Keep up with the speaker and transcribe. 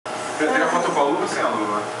Prefere a foto com a luva ou sem a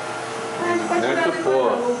luva? Muito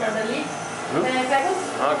boa.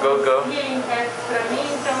 Oh, go.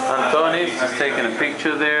 Anthony's just taking a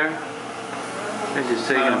picture there. He's just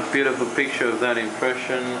taking a beautiful picture of that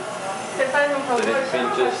impression that has been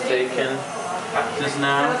just taken just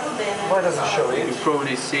now. Why does it show it? You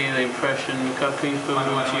probably see the impression copy for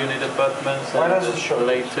multi-unit apartments Why does and it show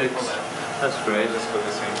latex. That's great.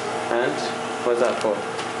 And what's that for?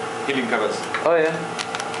 Healing covers. Oh yeah.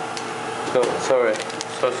 Sorry.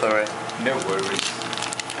 So sorry. No worries.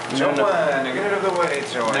 No, Joanna, get out of the way,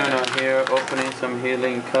 Joanna. No, here opening some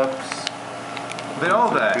healing cups. They're all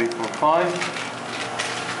there. 3, 4, 5.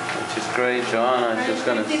 Which is great. Joanna is just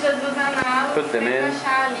gonna put them in.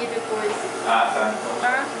 Ah, tá.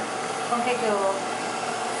 Com que eu...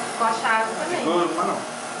 Com a chave também. Seguro, mas não.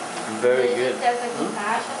 Very good. Essa aqui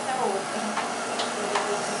encaixa, essa outra.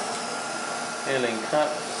 Healing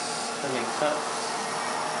cups.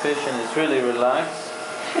 Patient is really relaxed.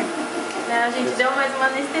 Né, a gente deu mais uma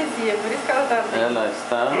anestesia, por isso que ela tá bem. Ela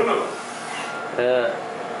está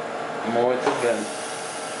muito bem.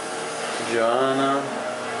 Joanna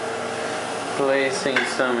placing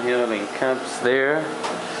some healing cups there.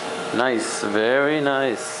 Nice, very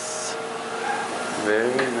nice.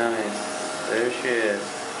 Very nice. There she is.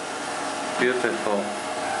 Beautiful.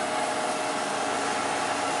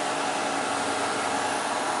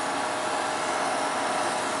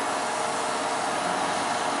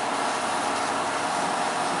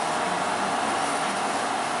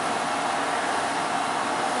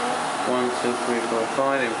 One, two, three, four,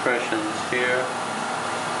 5 impressions here.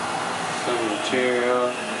 Some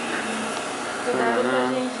material. Cuidado com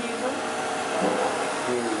a gengiva.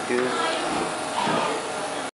 Really good.